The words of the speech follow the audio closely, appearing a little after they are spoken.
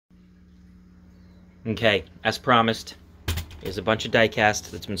Okay, as promised, is a bunch of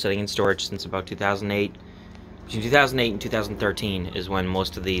diecast that's been sitting in storage since about 2008. Between 2008 and 2013 is when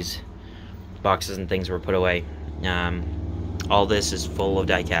most of these boxes and things were put away. All this is full of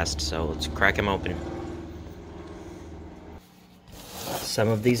diecast, so let's crack them open. Some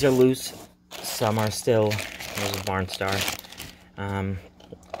of these are loose, some are still, there's a Barnstar,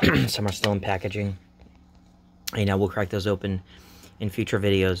 some are still in packaging. You know, we'll crack those open in future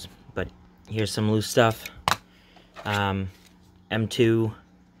videos, but here's some loose stuff. M2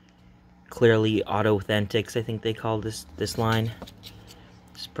 Clearly Auto-Authentics, I think they call this line.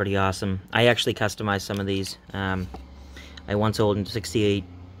 It's pretty awesome. I actually customized some of these. I once owned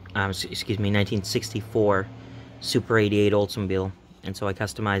 1964 Super 88 Oldsmobile, and so I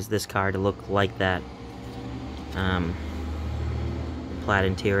customized this car to look like that. Plaid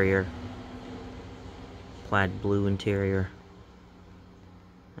interior, plaid blue interior.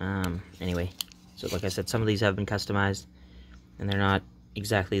 Anyway, so like I said, some of these have been customized, and they're not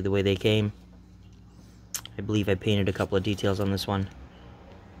exactly the way they came. I believe I painted a couple of details on this one.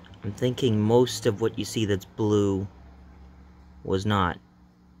 I'm thinking most of what you see that's blue was not,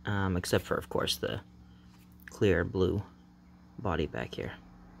 except for, of course, the clear blue body back here.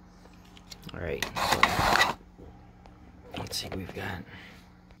 Alright, so let's see what we've got.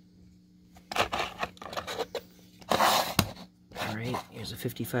 Alright, here's a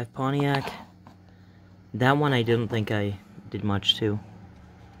 55 Pontiac. That one I didn't think I did much to.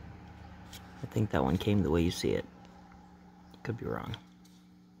 I think that one came the way you see it. Could be wrong.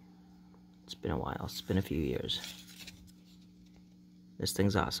 It's been a while. It's been a few years. This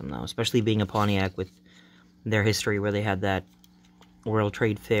thing's awesome, though. Especially being a Pontiac with their history where they had that World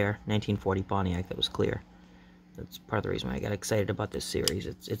Trade Fair 1940 Pontiac that was clear. That's part of the reason why I got excited about this series.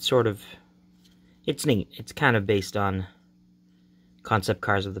 It's sort of... It's neat. It's kind of based on concept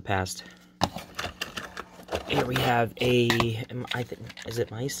cars of the past. Here we have a... I think, is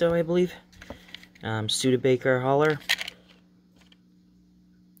it Maisto, I believe? Studebaker hauler.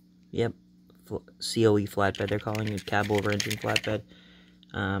 Yep. COE flatbed, they're calling it, cab over engine flatbed.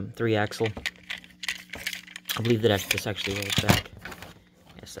 3-axle. I believe that this actually rolls back.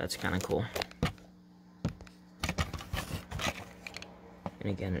 Yes, that's kind of cool.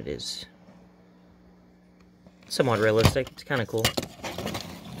 And again, it is somewhat realistic. It's kind of cool.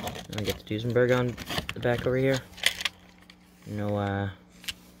 And I get the Duesenberg on the back over here. No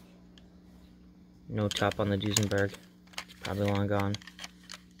top on the Duesenberg. Probably long gone.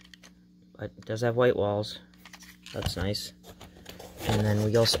 But it does have white walls. That's nice. And then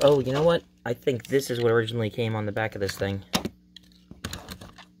we also... Oh, you know what? I think this is what originally came on the back of this thing.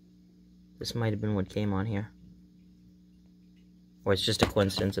 This might have been what came on here. Or it's just a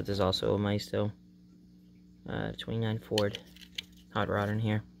coincidence that there's also a Maisto 29 Ford hot rod in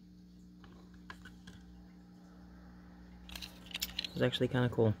here. This is actually kind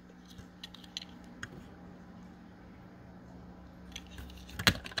of cool.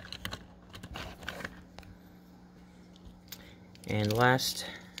 And last,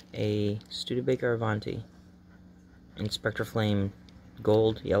 a Studebaker Avanti in Spectra Flame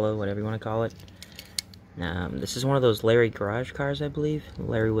gold, yellow, whatever you want to call it. This is one of those Larry Garage cars, I believe.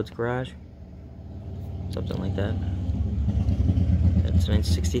 Larry Wood's Garage. Something like that. That's a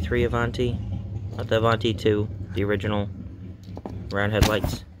 1963 Avanti. Not the Avanti 2, the original. Round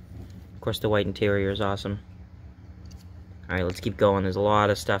headlights. Of course, the white interior is awesome. Alright, let's keep going. There's a lot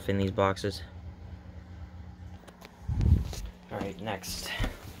of stuff in these boxes. Alright, next.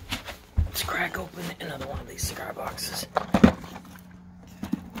 Let's crack open another one of these cigar boxes.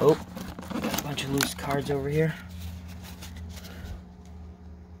 Oh, got a bunch of loose cards over here.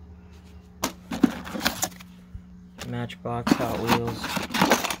 Matchbox, Hot Wheels.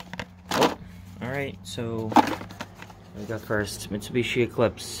 Oh, alright, so we got first Mitsubishi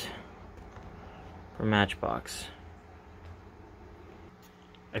Eclipse from Matchbox.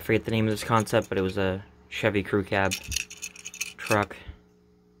 I forget the name of this concept, but it was a Chevy crew cab truck.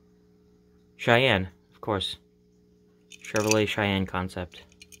 Cheyenne, of course. Chevrolet Cheyenne concept.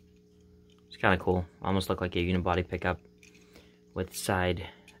 It's kind of cool. Almost looked like a unibody pickup with side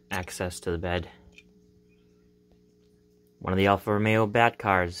access to the bed. One of the Alfa Romeo Bat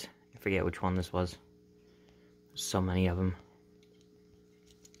cars. I forget which one this was. There's so many of them.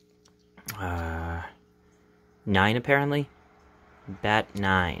 9 apparently. Bat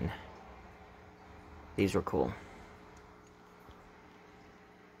 9. These were cool.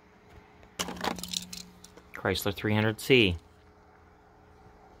 Chrysler 300C.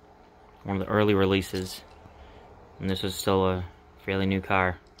 One of the early releases. And this was still a fairly new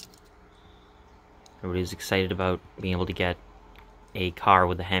car. Everybody's excited about being able to get a car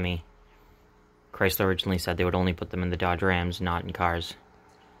with a Hemi. Chrysler originally said they would only put them in the Dodge Rams, not in cars.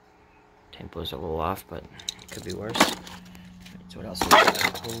 Tempo's a little off, but it could be worse. Right, so what else do we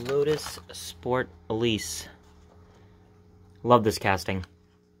got? Lotus Sport Elise. Love this casting.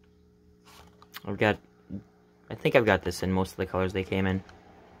 I think I've got this in most of the colors they came in.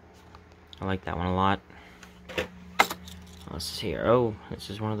 I like that one a lot. What else is here? Oh, this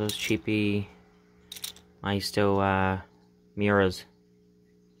is one of those cheapy Maisto Miras.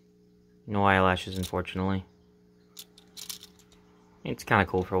 No eyelashes, unfortunately. It's kind of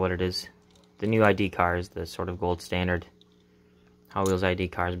cool for what it is. The new ID car is the sort of gold standard. Hot Wheels ID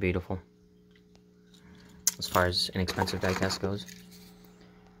car is beautiful, as far as inexpensive diecast goes.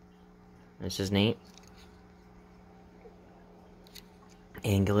 This is neat.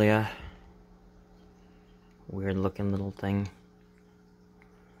 Anglia. Weird looking little thing.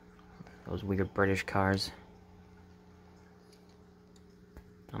 Those weird British cars.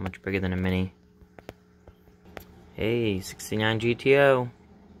 Not much bigger than a Mini. Hey, 69 GTO.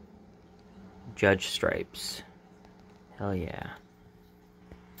 Judge stripes. Hell yeah.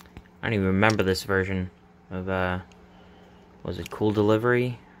 I don't even remember this version of, was it Cool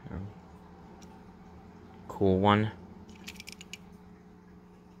Delivery? Or Cool One?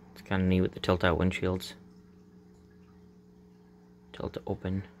 It's kind of neat with the tilt-out windshields. Tilt to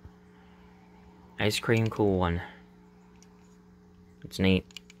open. Ice Cream Cool One. It's neat.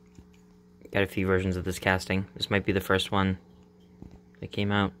 Got a few versions of this casting. This might be the first one that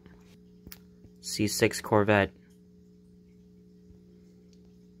came out. C6 Corvette.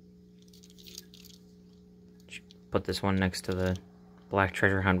 Put this one next to the Black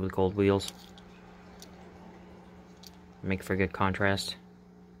Treasure Hunt with gold wheels. Make for good contrast.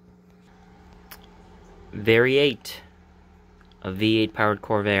 Variate. A V8 powered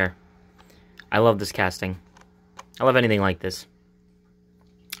Corvair. I love this casting. I love anything like this.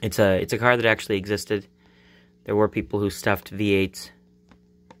 It's a car that actually existed. There were people who stuffed V8s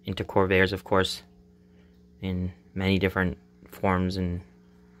into Corvairs, of course, in many different forms and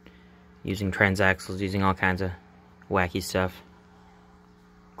using transaxles, using all kinds of wacky stuff.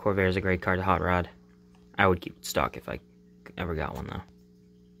 Corvair is a great car to hot rod. I would keep it stock if I ever got one,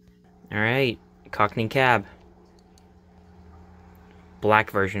 though. Alright, Cockney Cab.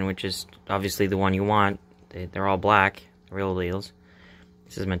 Black version, which is obviously the one you want. They're all black, real deals.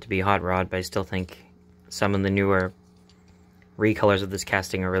 This is meant to be a hot rod, but I still think some of the newer recolors of this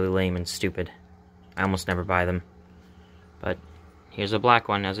casting are really lame and stupid. I almost never buy them. But here's a black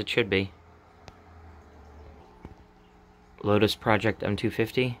one, as it should be. Lotus Project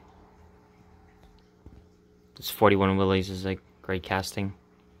M250. This 41 Willys is a great casting.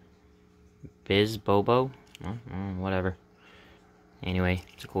 Biz Bobo? Whatever. Anyway,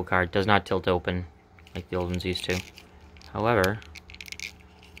 it's a cool car. It does not tilt open like the old ones used to. However,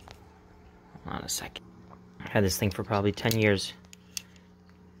 hold on a second. I had this thing for probably 10 years.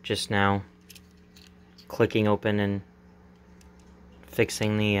 Just now, clicking open and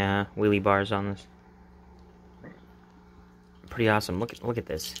fixing the wheelie bars on this. Pretty awesome. Look at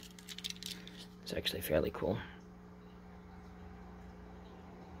this. It's actually fairly cool.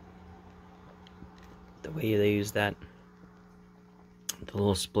 The way they use that. The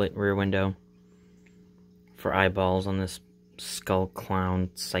little split rear window for eyeballs on this skull clown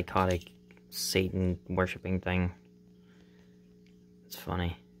psychotic Satan worshipping thing. It's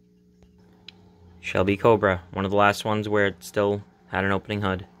funny. Shelby Cobra, one of the last ones where it still had an opening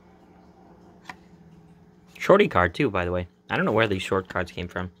hood. Shorty card too, by the way. I don't know where these short cards came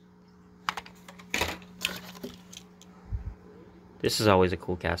from. This is always a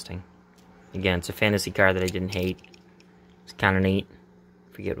cool casting. Again, it's a fantasy car that I didn't hate. It's kind of neat.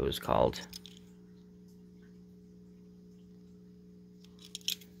 Forget what it was called.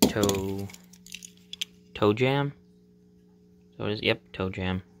 Toe Jam? So it is. Yep, Toe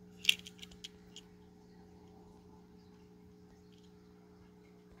Jam.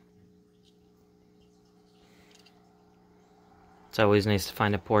 It's always nice to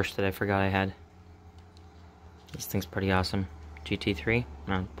find a Porsche that I forgot I had. This thing's pretty awesome. GT3?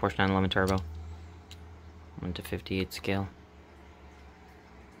 No, Porsche 911 Turbo. 1/58 scale.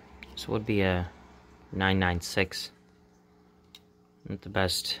 So it would be a 996. Not the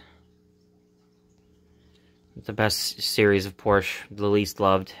best. The best series of Porsche. The least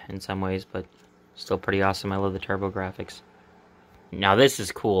loved in some ways, but still pretty awesome. I love the turbo graphics. Now this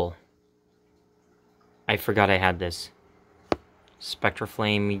is cool. I forgot I had this.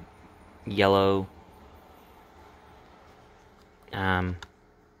 Spectraflame yellow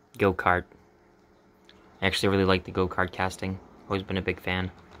go-kart. I actually really like the go-kart casting. Always been a big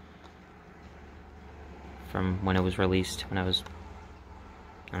fan. From when it was released, when I was,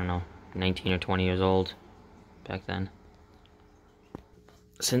 I don't know, 19 or 20 years old back then.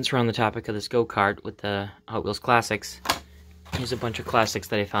 Since we're on the topic of this go-kart with the Hot Wheels Classics, here's a bunch of classics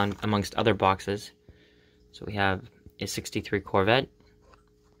that I found amongst other boxes. So we have a 63 Corvette.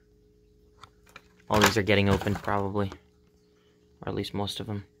 All these are getting opened probably, or at least most of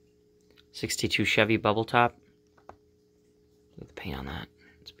them. 62 Chevy Bubble Top. Look at the paint on that.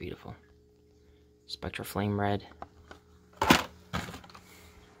 It's beautiful. Spectra Flame Red.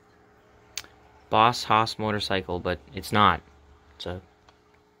 Boss Haas motorcycle, but it's not. It's a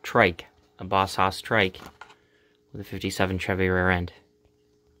trike. A Boss Haas trike with a 57 Chevy rear end.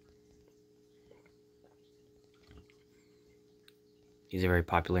 These are very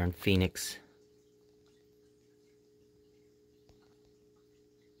popular in Phoenix.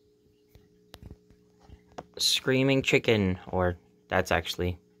 Screaming Chicken, or that's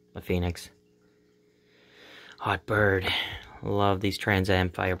actually a Phoenix. Hot Bird. Love these Trans Am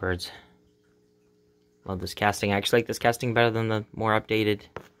Firebirds. Love this casting. I actually like this casting better than the more updated,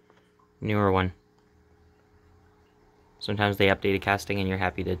 newer one. Sometimes they update a casting and you're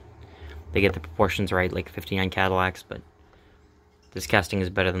happy that they get the proportions right, like 59 Cadillacs, but this casting is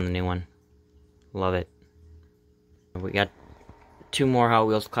better than the new one. Love it. We got two more Hot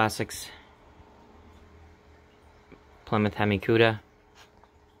Wheels Classics. Plymouth Hemi Cuda.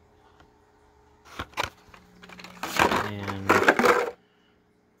 And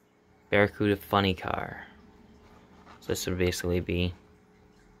Barracuda Funny Car. So this would basically be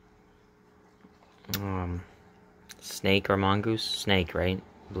Snake or Mongoose? Snake, right?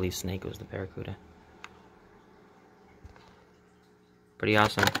 I believe Snake was the Barracuda. Pretty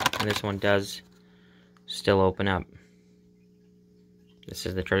awesome. And this one does still open up. This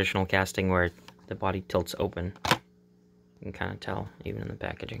is the traditional casting where the body tilts open. You can kind of tell, even in the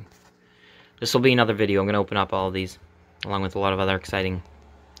packaging. This will be another video. I'm going to open up all of these, along with a lot of other exciting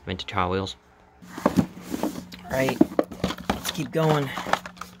vintage Hot Wheels. Alright, let's keep going.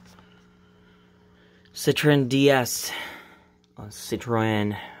 Citroën DS.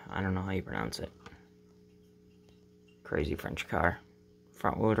 Citroën, I don't know how you pronounce it. Crazy French car.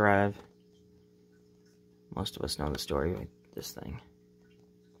 Front wheel drive. Most of us know the story with this thing.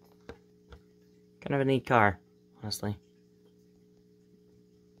 Kind of a neat car, honestly.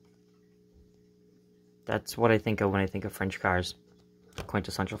 That's what I think of when I think of French cars.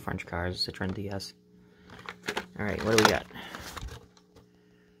 Quintessential French cars, Citroën DS. Alright, what do we got?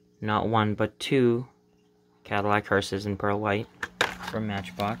 Not one, but two Cadillac hearses in pearl white from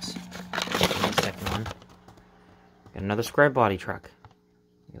Matchbox. And the second one. Got another square body truck.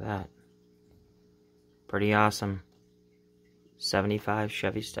 Look at that. Pretty awesome. 75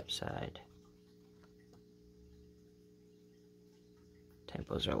 Chevy Stepside.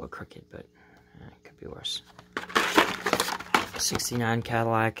 Tempos are a little crooked, but it could be worse. 69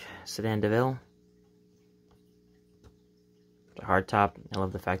 Cadillac Sedan DeVille. The hardtop. I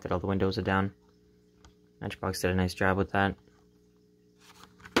love the fact that all the windows are down. Matchbox did a nice job with that.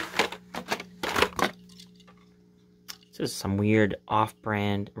 This is some weird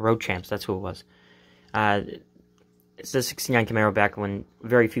off-brand Road Champs. That's who it was. It's the 69 Camaro back when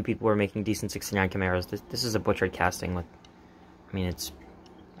very few people were making decent 69 Camaros. This is a butchered casting with, I mean, it's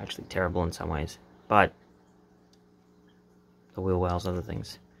actually terrible in some ways, but the wheel wells, other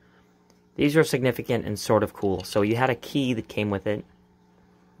things. These are significant and sort of cool. So you had a key that came with it,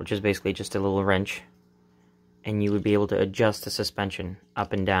 which is basically just a little wrench, and you would be able to adjust the suspension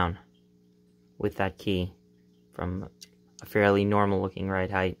up and down with that key from a fairly normal looking ride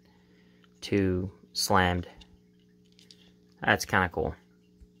height to slammed. That's kind of cool.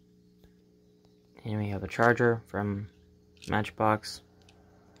 And we have a charger from Matchbox.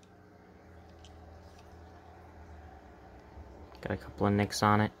 Got a couple of nicks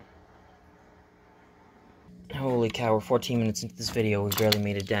on it. Holy cow, we're 14 minutes into this video. We barely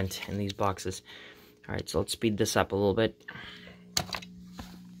made a dent in these boxes. Alright, so let's speed this up a little bit.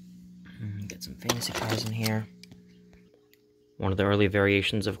 Get some fancy cars in here. One of the early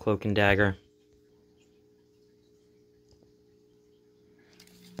variations of Cloak and Dagger.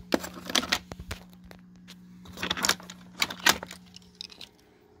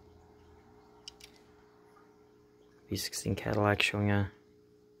 V16 Cadillac showing a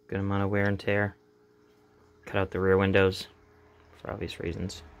good amount of wear and tear. Cut out the rear windows for obvious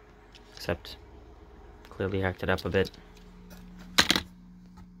reasons, except clearly hacked it up a bit.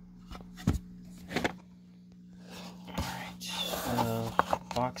 Alright, so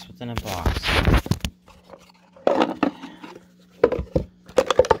box within a box.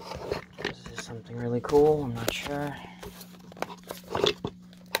 Is this something really cool? I'm not sure.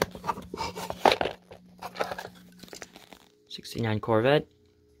 '69 Corvette.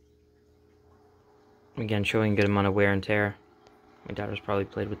 Again, showing a good amount of wear and tear. My daughter's probably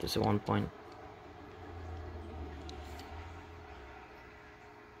played with this at one point.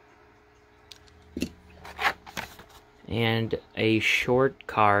 And a short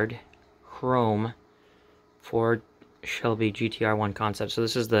card, chrome, for Shelby GTR1 concept. So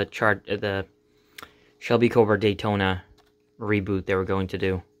this is the Shelby Cobra Daytona reboot they were going to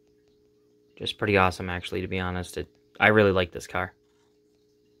do. Just pretty awesome, actually, to be honest. I really like this car.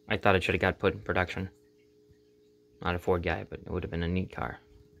 I thought it should have got put in production. Not a Ford guy, but it would have been a neat car.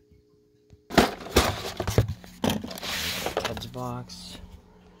 Ted's box.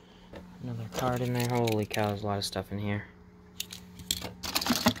 Another card in there. Holy cow, there's a lot of stuff in here.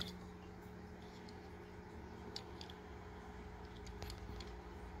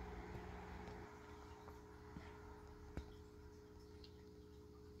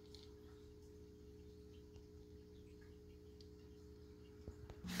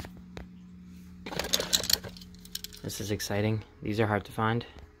 This is exciting. These are hard to find.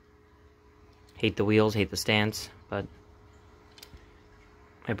 Hate the wheels, hate the stance, but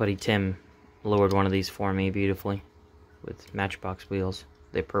my buddy Tim lowered one of these for me beautifully with Matchbox wheels,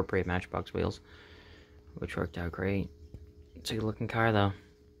 the appropriate Matchbox wheels, which worked out great. It's a good looking car though.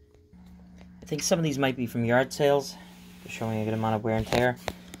 I think some of these might be from yard sales, just showing a good amount of wear and tear.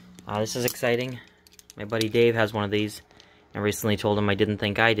 This is exciting. My buddy Dave has one of these. I recently told him I didn't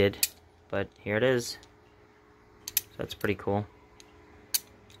think I did, but here it is. So that's pretty cool.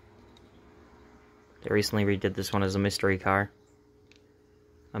 They recently redid this one as a mystery car.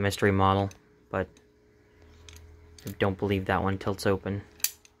 A mystery model, but I don't believe that one tilts open.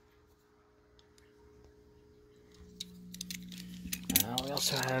 We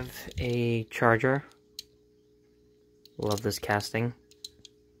also have a Charger. Love this casting.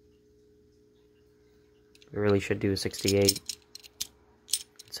 We really should do a 68.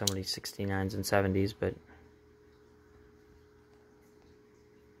 Some of these 69s and 70s, but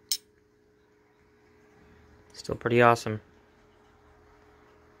still pretty awesome.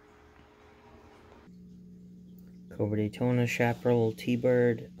 Cobra Daytona, Chaparral,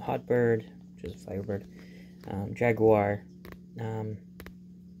 T-Bird, Hotbird, which is a Firebird, Jaguar,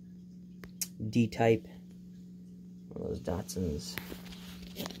 D-Type, one of those Datsuns.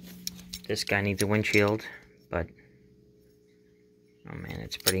 This guy needs a windshield, but oh man,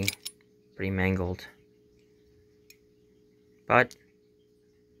 it's pretty mangled. But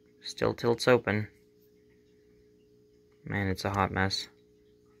still tilts open. Man, it's a hot mess.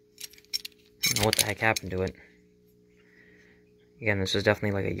 I don't know what the heck happened to it. Again, this is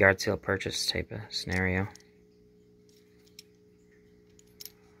definitely like a yard sale purchase type of scenario.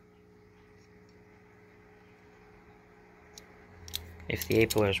 If the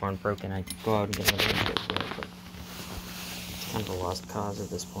A-pillars weren't broken, I'd go out and get another windshield for it, but it's kind of a lost cause at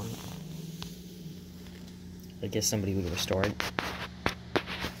this point. I guess somebody would restore it.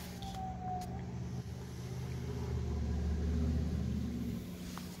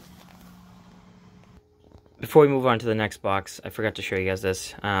 Before we move on to the next box, I forgot to show you guys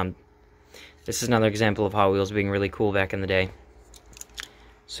this. This is another example of Hot Wheels being really cool back in the day.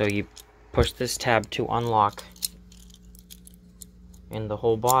 So you push this tab to unlock, and the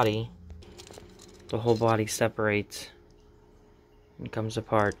whole body separates and comes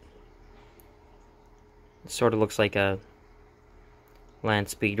apart. It sort of looks like a Land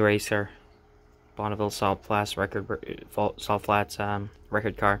Speed Racer, Bonneville Salt Flats record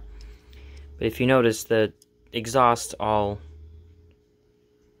car. But if you notice, the exhausts all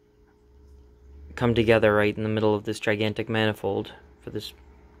come together right in the middle of this gigantic manifold for this.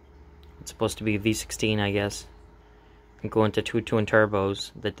 It's supposed to be a V16, I guess, and go into two twin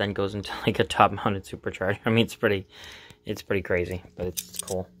turbos that then goes into like a top-mounted supercharger. I mean, it's pretty crazy, but it's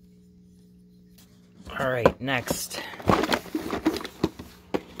cool. All right, next.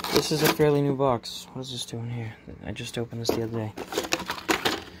 This is a fairly new box. What is this doing here? I just opened this the other day.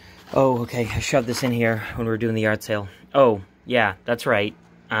 Oh, okay, I shoved this in here when we were doing the yard sale. Oh, yeah, that's right.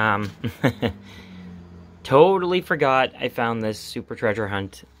 Totally forgot I found this Super Treasure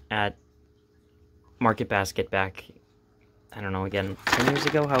Hunt at Market Basket back, I don't know, again, 10 years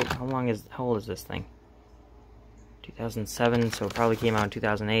ago? How old is this thing? 2007, so it probably came out in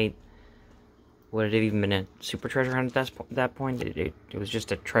 2008. Would it have even been a Super Treasure Hunt at that point? It was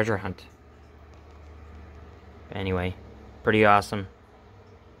just a treasure hunt. But anyway, pretty awesome.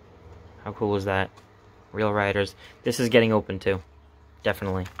 How cool was that? Real riders. This is getting open too.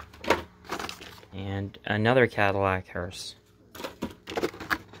 Definitely. And another Cadillac hearse.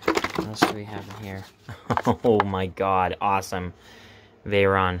 What else do we have in here? Oh my god, awesome.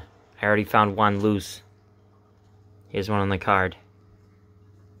 Veyron. I already found one loose. Here's one on the card.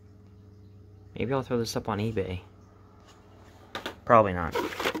 Maybe I'll throw this up on eBay. Probably not.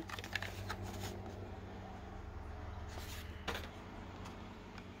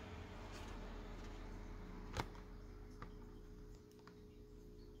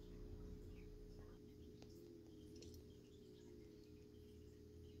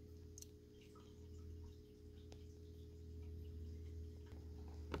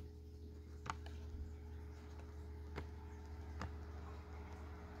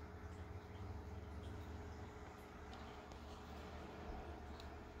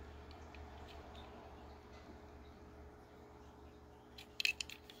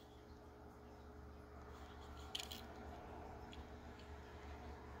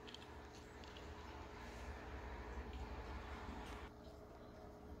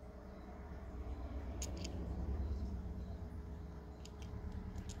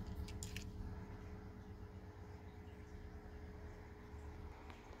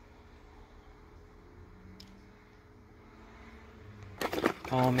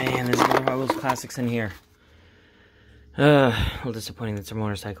 Oh man, there's more Hot Wheels classics in here. A little disappointing that's a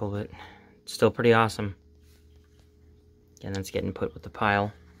motorcycle, but it's still pretty awesome. Again, that's getting put with the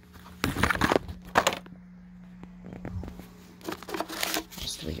pile. What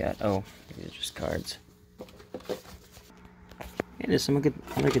else do we got? Oh, these are just cards. Yeah, there's some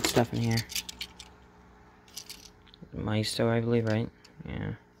other good stuff in here. Maisto, I believe, right?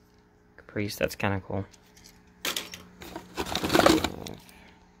 Yeah. Caprice, that's kind of cool.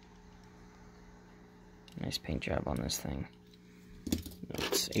 Nice paint job on this thing.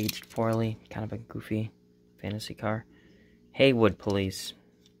 It's aged poorly, kind of a goofy fantasy car. Haywood Police.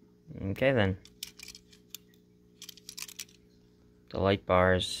 Okay then. The light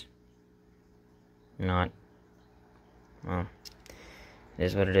bars. Not. Well, it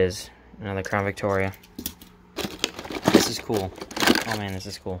is what it is. Another Crown Victoria. This is cool. Oh man, this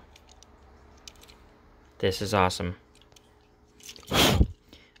is cool. This is awesome.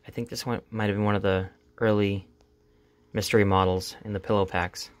 I think this one might have been one of the early mystery models in the pillow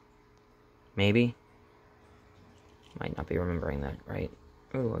packs. Maybe? Might not be remembering that right.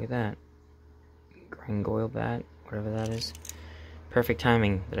 Ooh, look at that. Grangoyle bat, whatever that is. Perfect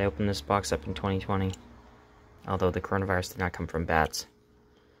timing that I opened this box up in 2020. Although the coronavirus did not come from bats.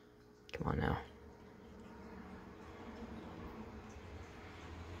 Come on now.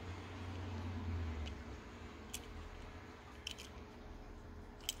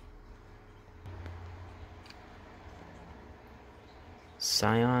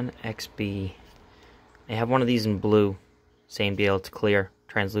 Scion XB. I have one of these in blue. Same deal, it's clear,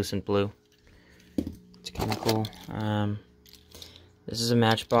 translucent blue. It's kind of cool. This is a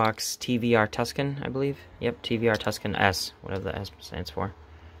Matchbox TVR Tuscan, I believe. Yep, TVR Tuscan S, whatever the S stands for.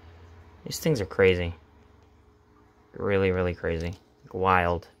 These things are crazy. Really, really crazy. Like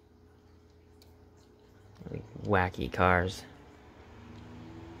wild. Really wacky cars.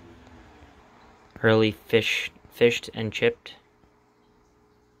 Early fished and chipped.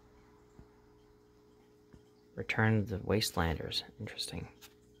 Return of the Wastelanders. Interesting.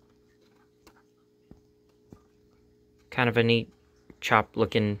 Kind of a neat,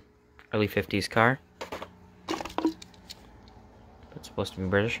 chopped-looking early 50s car. It's supposed to be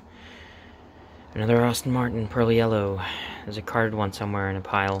British. Another Aston Martin, pearl yellow. There's a carded one somewhere in a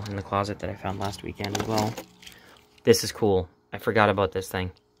pile in the closet that I found last weekend as well. This is cool. I forgot about this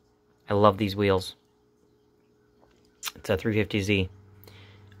thing. I love these wheels. It's a 350Z.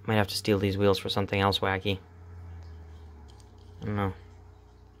 Might have to steal these wheels for something else wacky. I don't know.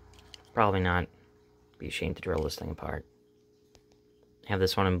 Probably not. Be ashamed to drill this thing apart. I have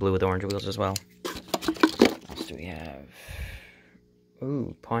this one in blue with orange wheels as well. What else do we have?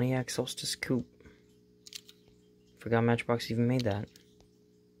 Ooh, Pontiac Solstice Coupe. Forgot Matchbox even made that.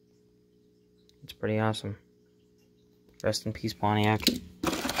 It's pretty awesome. Rest in peace, Pontiac.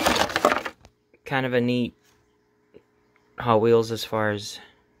 Kind of a neat Hot Wheels as far as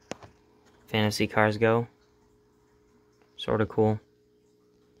fantasy cars go. Sort of cool.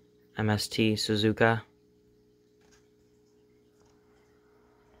 MST Suzuka.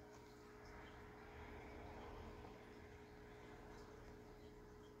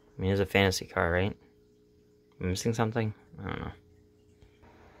 I mean, it's a fantasy car, right? Am I missing something? I don't know.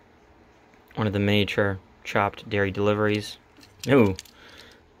 One of the miniature chopped dairy deliveries. Ooh.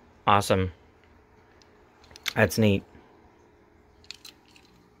 Awesome. That's neat.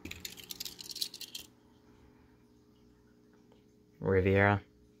 Riviera.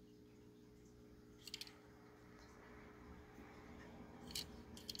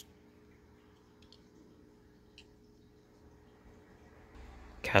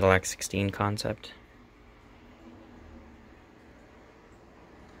 Cadillac 16 concept.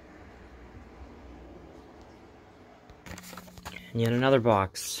 And yet another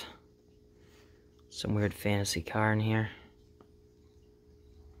box. Some weird fantasy car in here.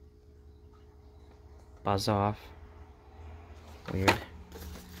 Buzz off. Weird.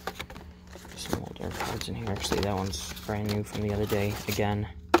 Some older cards in here. Actually, that one's brand new from the other day. Again,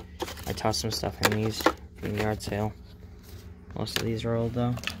 I tossed some stuff in these from the yard sale. Most of these are old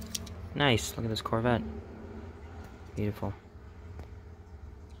though. Nice. Look at this Corvette. Beautiful.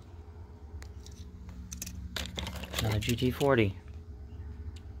 Another GT40.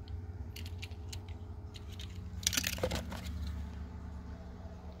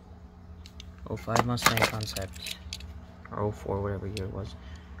 '05 Mustang concept. Or '04, whatever year it was.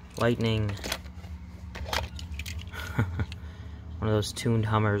 Lightning. One of those tuned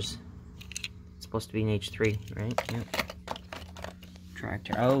Hummers. It's supposed to be an H3, right? Yep.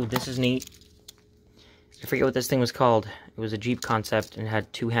 Tractor. Oh, this is neat. I forget what this thing was called. It was a Jeep concept and it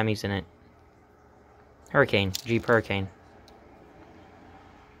had 2 Hemis in it. Hurricane. Jeep Hurricane.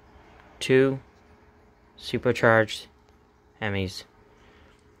 2 supercharged Hemis.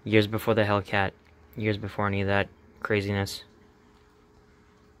 Years before the Hellcat. Years before any of that craziness.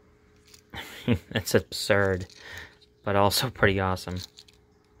 That's absurd. But also pretty awesome.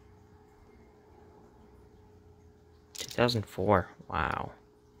 2004. Wow.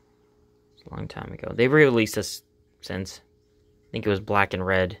 It's a long time ago. They've re-released this since. I think it was black and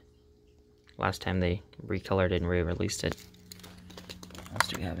red. Last time they recolored it and re-released it. What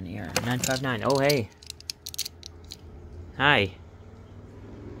else do we have in here? 959. Oh, hey. Hi.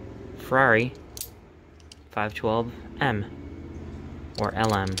 Ferrari 512M. Or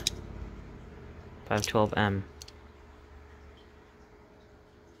LM. 512M.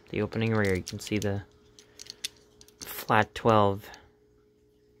 The opening rear, you can see the flat 12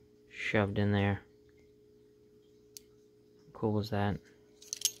 shoved in there. How cool was that?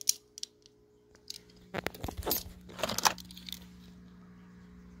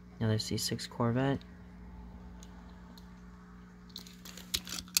 Another C6 Corvette.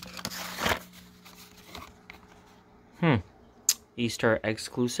 Easter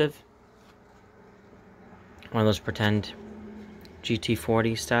exclusive. One of those pretend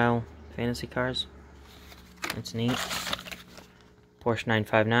GT40 style fantasy cars. That's neat. Porsche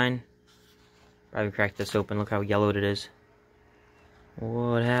 959. Probably cracked this open. Look how yellowed it is.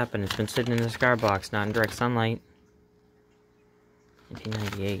 What happened? It's been sitting in the cigar box, not in direct sunlight.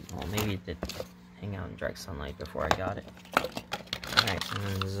 1998. Well, maybe it did hang out in direct sunlight before I got it. Alright, and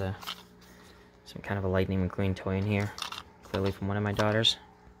then there's some kind of a Lightning McQueen toy in here. Clearly from one of my daughters.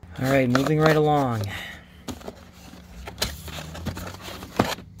 Alright, moving right along.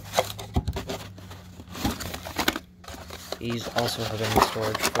 These also have been in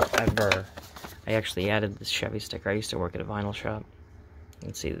storage forever. I actually added this Chevy sticker. I used to work at a vinyl shop. You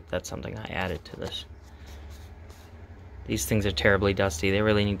can see that that's something I added to this. These things are terribly dusty. They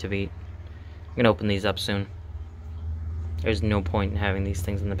really need to be... I'm going to open these up soon. There's no point in having these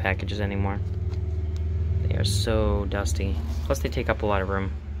things in the packages anymore. They are so dusty. Plus they take up a lot of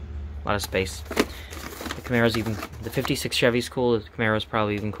room. A lot of space. The Camaro's even... The 56 Chevy's cool. The Camaro's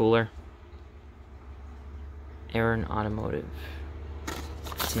probably even cooler. Aaron Automotive.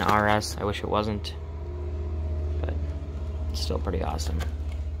 It's an RS. I wish it wasn't. But it's still pretty awesome.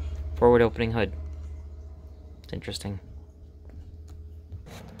 Forward opening hood. It's interesting.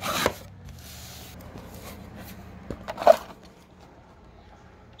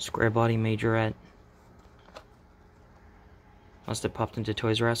 Square body majorette. Must have popped into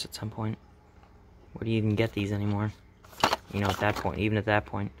Toys R Us at some point. Where do you even get these anymore? You know, at that point, even at that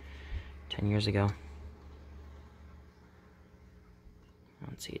point, 10 years ago. I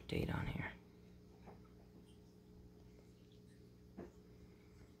don't see a date on here.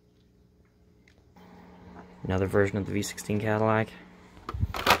 Another version of the V16 Cadillac.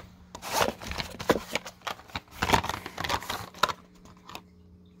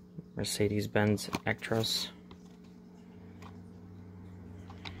 Mercedes-Benz Actros.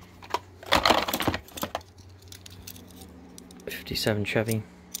 '57 Chevy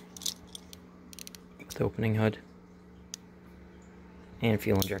with opening hood and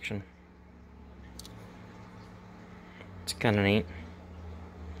fuel injection. It's kind of neat.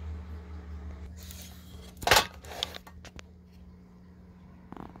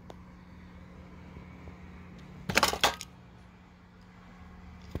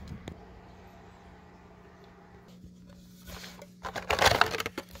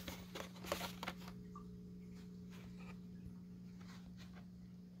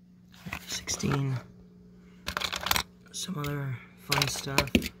 Some other fun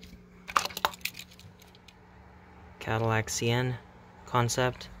stuff. Cadillac CN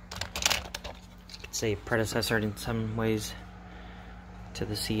concept. You could say predecessor in some ways to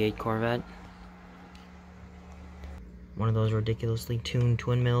the C8 Corvette. One of those ridiculously tuned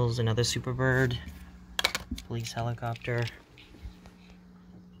twin mills, another Superbird, police helicopter,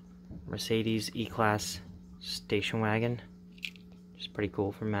 Mercedes E-Class station wagon, which is pretty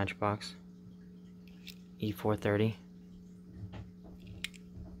cool from Matchbox, E430.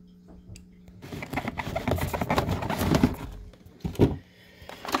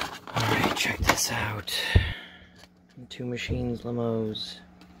 Alright, check this out. 2 Machines Limos.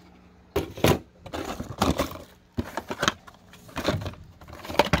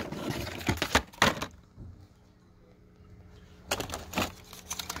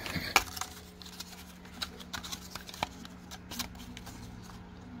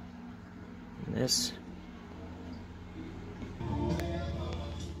 This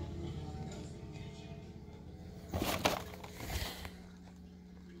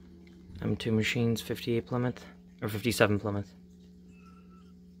M2 Machines 58 Plymouth, or 57 Plymouth,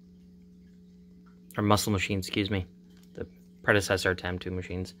 or Muscle Machine, excuse me, the predecessor to M2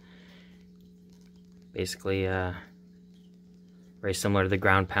 Machines. Basically, very similar to the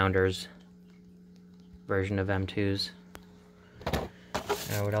Ground Pounders version of M2s.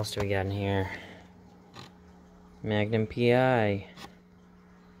 What else do we got in here? Magnum PI.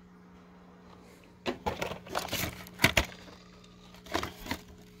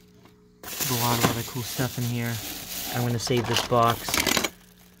 There's a lot of other cool stuff in here. I'm going to save this box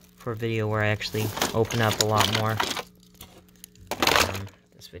for a video where I actually open up a lot more.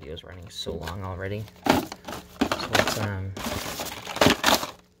 This video is running so long already. So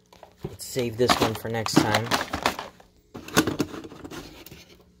let's save this one for next time.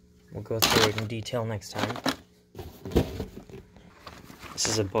 We'll go through it in detail next time. This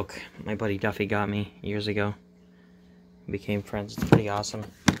is a book my buddy Duffy got me years ago. We became friends. It's pretty awesome.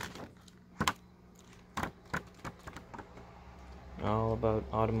 All about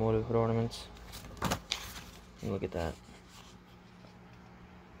automotive hood ornaments. Look at that.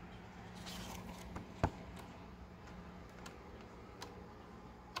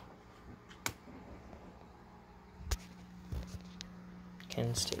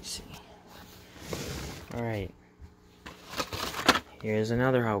 Ken Stacy. Alright. Here's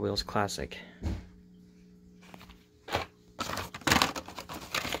another Hot Wheels classic.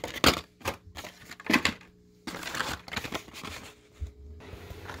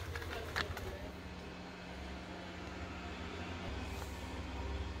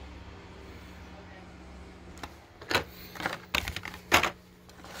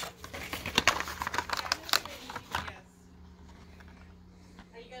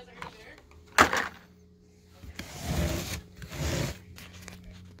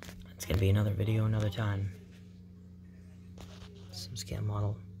 It's gonna be another video another time.